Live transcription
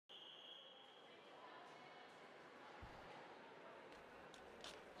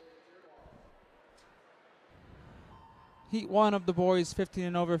Heat 1 of the boys 15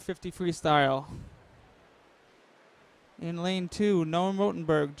 and over 50 freestyle. In lane 2, Noam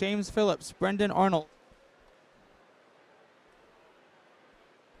Rotenberg, James Phillips, Brendan Arnold.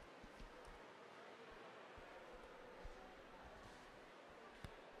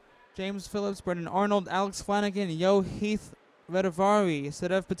 James Phillips, Brendan Arnold, Alex Flanagan, Yo Heath Redavari,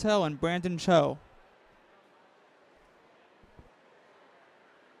 Sadev Patel, and Brandon Cho.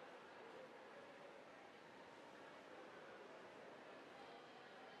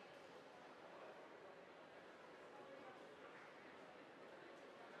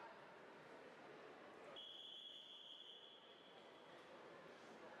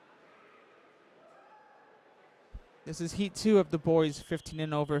 This is Heat 2 of the boys 15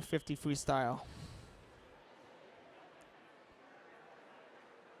 and over 50 freestyle.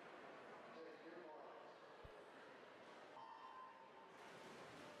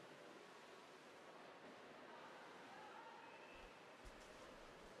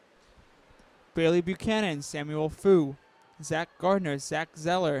 Bailey Buchanan, Samuel Fu, Zach Gardner, Zach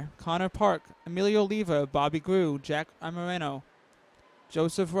Zeller, Connor Park, Emilio Oliva, Bobby Grew, Jack Amoreno,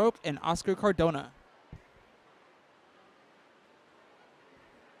 Joseph Roque, and Oscar Cardona.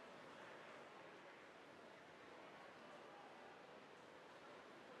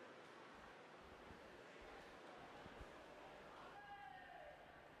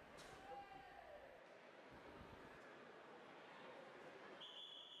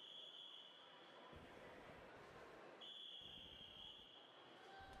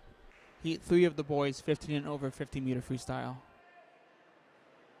 Heat 3 of the boys 15 and over 50 meter freestyle.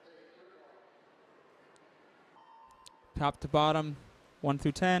 Top to bottom, 1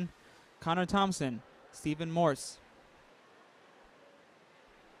 through 10. Connor Thompson, Stephen Morse,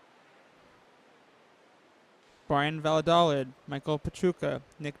 Brian Valladolid, Michael Petruka,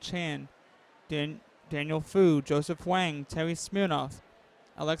 Nick Chan, Daniel Fu, Joseph Wang, Terry Smirnoff,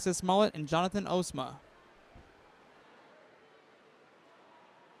 Alexis Mullet, and Jonathan Osma.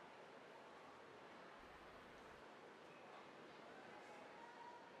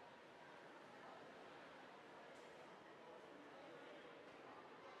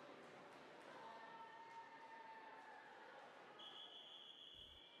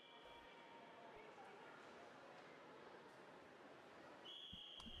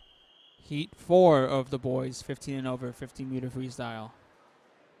 Heat 4 of the boys 15 and over 50 meter freestyle.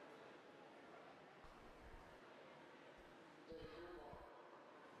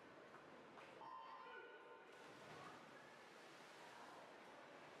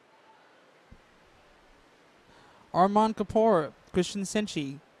 Armand Kapoor, Christian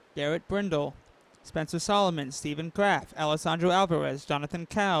Senchi, Garrett Brindle, Spencer Solomon, Stephen Graff, Alessandro Alvarez, Jonathan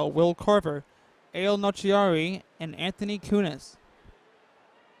Cow, Will Carver, Ale Nociari, and Anthony Kunis.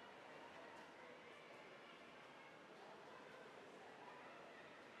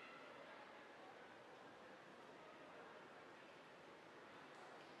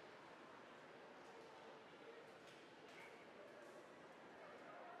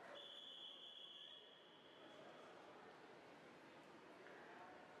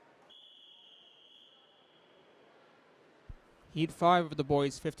 Heat 5 of the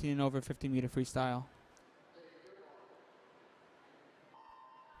boys 15 and over 50 meter freestyle.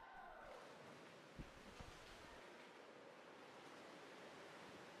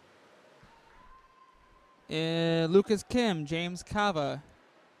 Lucas Kim, James Cava,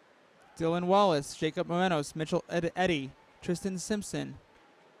 Dylan Wallace, Jacob Morenos, Mitchell Eddy, Tristan Simpson,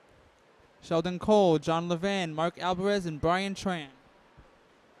 Sheldon Cole, John Levan, Mark Alvarez, and Brian Tran.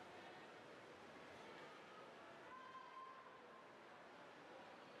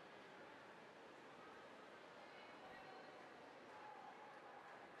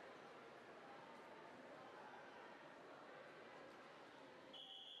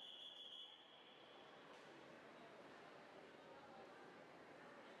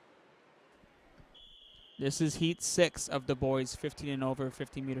 This is Heat 6 of the boys 15 and over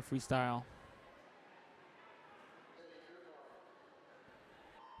 50 meter freestyle.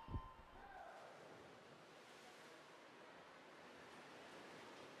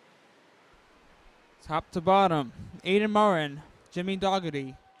 Top to bottom, Aiden Morin, Jimmy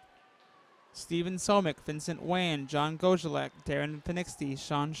Dougherty, Stephen Somick, Vincent Wan, John Gojalek, Darren Penixty,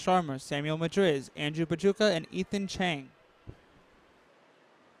 Sean Sharma, Samuel Madriz, Andrew Pachuca, and Ethan Chang.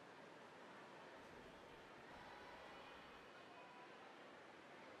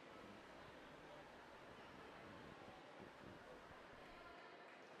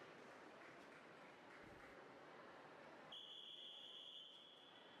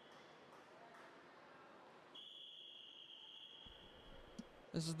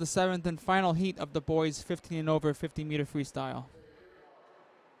 This is the 7th and final heat of the boys 15 and over 50-meter freestyle.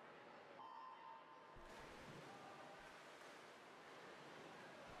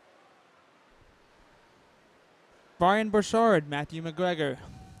 Brian Burchard, Matthew McGregor,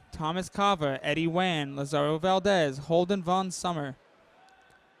 Thomas Cava, Eddie Wan, Lazaro Valdez, Holden Von Summer,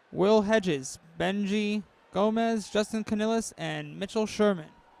 Will Hedges, Benji Gomez, Justin Canillas, and Mitchell Sherman.